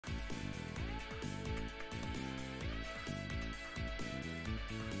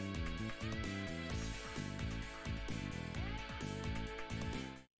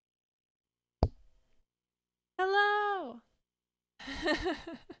Hello!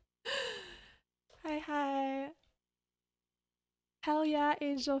 Hi, hi. Hell yeah,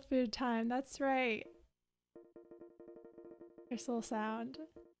 angel food time. That's right. Here's a little sound.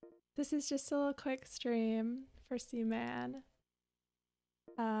 This is just a little quick stream for Seaman.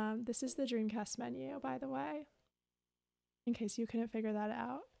 This is the Dreamcast menu, by the way, in case you couldn't figure that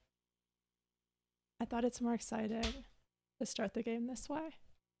out. I thought it's more exciting to start the game this way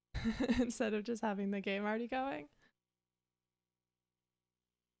instead of just having the game already going.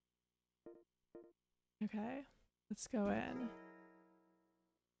 Okay, let's go in.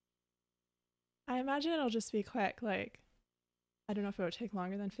 I imagine it'll just be quick, like, I don't know if it would take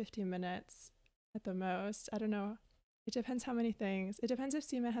longer than 15 minutes at the most. I don't know. It depends how many things. It depends if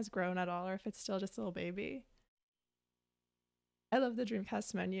Seaman has grown at all or if it's still just a little baby. I love the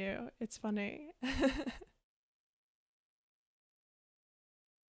Dreamcast menu. It's funny.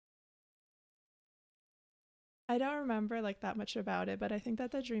 I don't remember like that much about it, but I think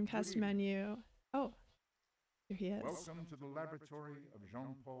that the Dreamcast menu... Oh, here he is. Welcome to the laboratory of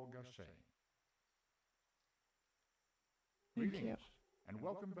Jean-Paul Gasset. Thank you. And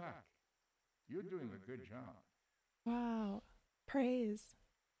welcome back. You're doing a good job. Wow. Praise.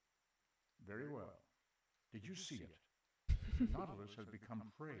 Very well. Did you see it? The Nautilus has become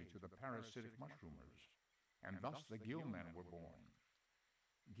prey to the parasitic mushroomers, and thus the gillmen were born.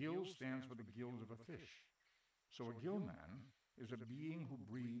 Gill stands for the gills of a fish. So a gillman is a being who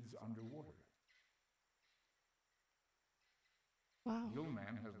breathes underwater. Wow.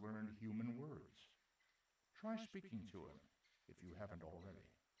 Gillman has learned human words. Try speaking to him if you haven't already.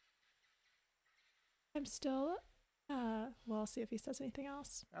 I'm still... well, I'll see if he says anything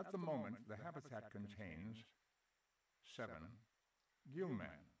else. At the moment, the habitat contains 7 gillmen.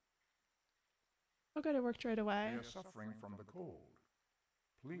 Oh good, it worked right away. They are suffering from the cold.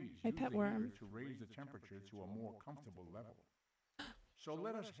 Please My use pet the worm. heater to raise the temperature to a more comfortable level. So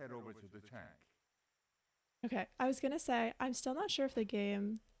let us head over to the tank. Okay, I was gonna say, I'm still not sure if the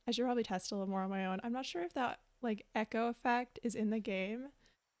game... I should probably test a little more on my own. I'm not sure if that, like, echo effect is in the game,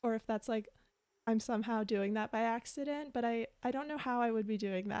 or if that's, like, I'm somehow doing that by accident, but I don't know how I would be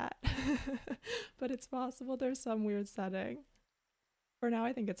doing that. But it's possible there's some weird setting. For now,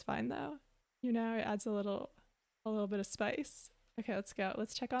 I think it's fine, though. You know, it adds a little bit of spice. Okay, let's go.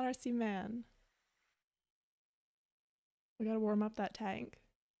 Let's check on our Seaman. We gotta warm up that tank.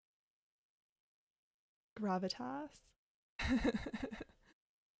 Gravitas.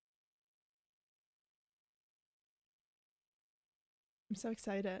 I'm so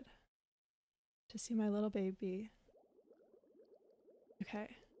excited to see my little baby. Okay.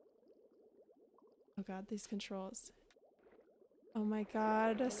 Oh god, these controls. Oh my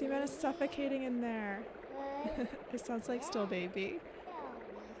god, Seaman is suffocating in there. It sounds like still baby.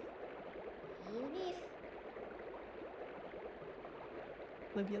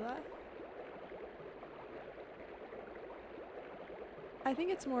 Libula. I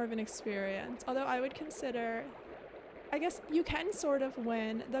think it's more of an experience, although I would consider... I guess you can sort of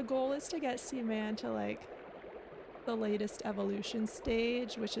win. The goal is to get Seaman to like the latest evolution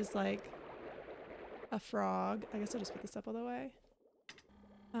stage, which is like a frog. I guess I'll just put this up all the way.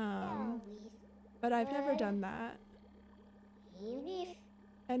 But I've never done that.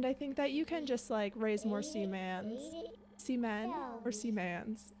 And I think that you can just like raise more Seamans. Seamen or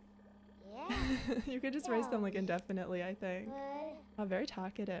Seamans. You could just raise them like indefinitely, I think. Oh, very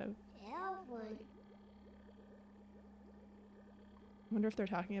talkative. I wonder if they're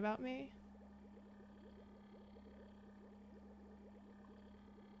talking about me.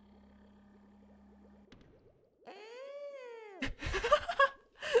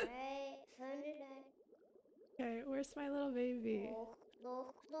 Okay, where's my little baby?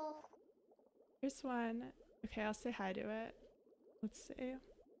 Here's one. Okay, I'll say hi to it. Let's see.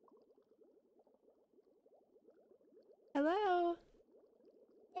 Hello!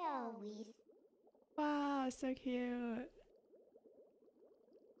 Wow, so cute.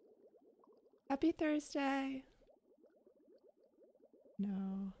 Happy Thursday.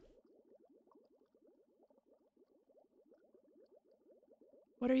 No.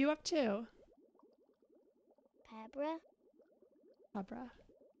 What are you up to? Abra.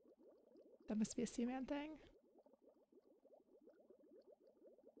 That must be a Seaman thing.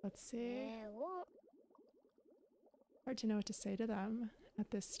 Let's see. Hard to know what to say to them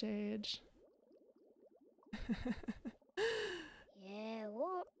at this stage.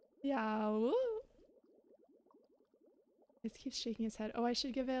 Yeah, woo. It keeps shaking his head. Oh, I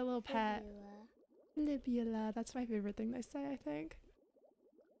should give it a little pet. Libula. That's my favorite thing they say, I think.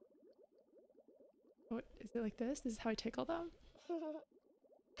 What is it like this? This is how I tickle them?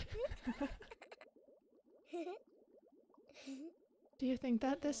 Do you think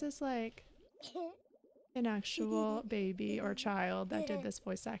that this is like an actual baby or child that did this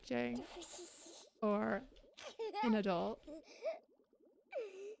voice acting? Or an adult?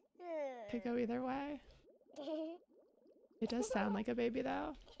 Could go either way. It does sound like a baby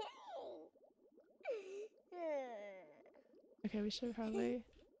though. Okay, we should probably...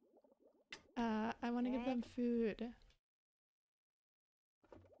 I want to give them food.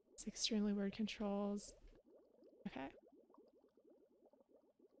 It's extremely weird controls. Okay.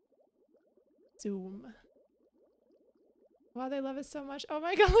 Zoom. Wow, they love it so much. Oh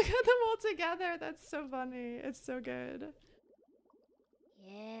my god, look at them all together. That's so funny. It's so good.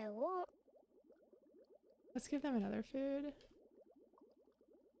 Yeah, what? Let's give them another food.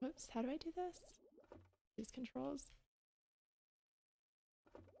 Whoops, how do I do this? These controls.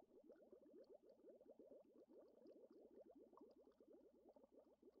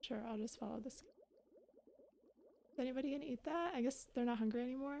 Sure, I'll just follow this. Is anybody gonna eat that? I guess they're not hungry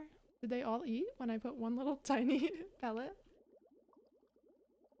anymore. Did they all eat when I put one little tiny pellet?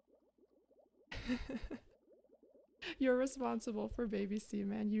 You're responsible for Baby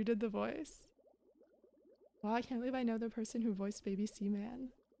Seaman. You did the voice. Wow, I can't believe I know the person who voiced Baby Seaman.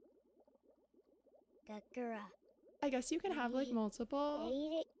 Gakura. I guess you can have like multiple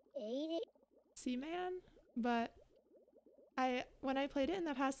Ate it. Seaman, but when I played it in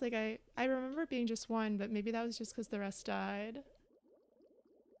the past, like I remember it being just one, but maybe that was just because the rest died.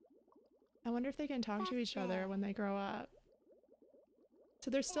 I wonder if they can talk to each other when they grow up.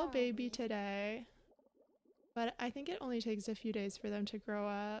 So they're still baby today, but I think it only takes a few days for them to grow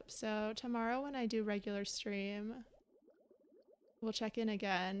up. So tomorrow when I do regular stream, we'll check in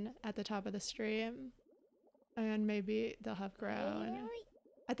again at the top of the stream, and maybe they'll have grown.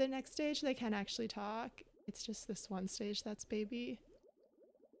 At the next stage, they can actually talk. It's just this one stage that's baby.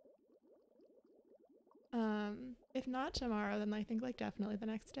 If not tomorrow, then I think like definitely the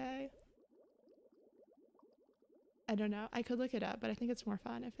next day. I don't know. I could look it up, but I think it's more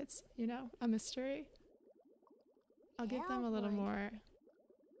fun if it's, you know, a mystery. I'll give them a little more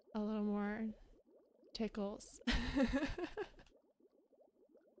tickles.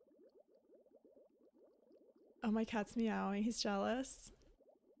 Oh, my cat's meowing. He's jealous.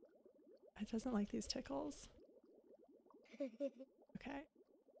 It doesn't like these tickles. Okay.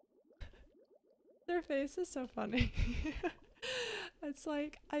 Their face is so funny. It's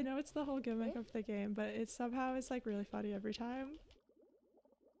like, I know it's the whole gimmick of the game, but it somehow is like really funny every time.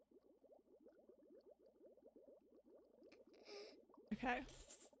 Okay.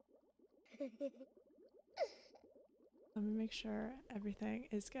 Let me make sure everything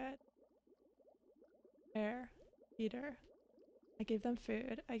is good. Air, heater. I gave them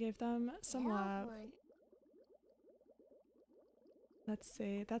food. I gave them some love. Let's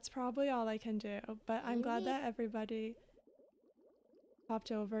see. That's probably all I can do, but I'm glad that everybody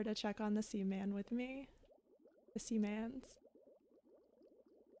popped over to check on the Seaman with me. The Seamans.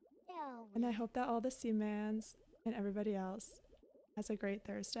 And I hope that all the Seamans and everybody else has a great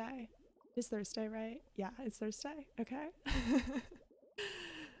Thursday. It's Thursday, right? Yeah, it's Thursday. Okay.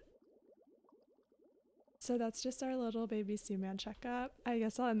 So that's just our little baby Seaman checkup. I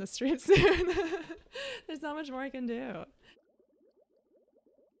guess I'll end the stream soon. There's not much more I can do.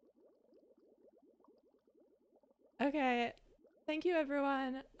 Okay. Thank you,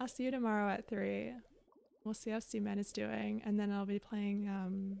 everyone. I'll see you tomorrow at 3. We'll see how Seaman is doing, and then I'll be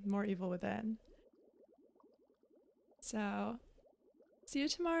playing more Evil Within. So, see you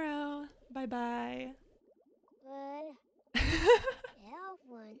tomorrow. Bye-bye. Good. Have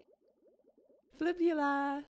one. Flibula.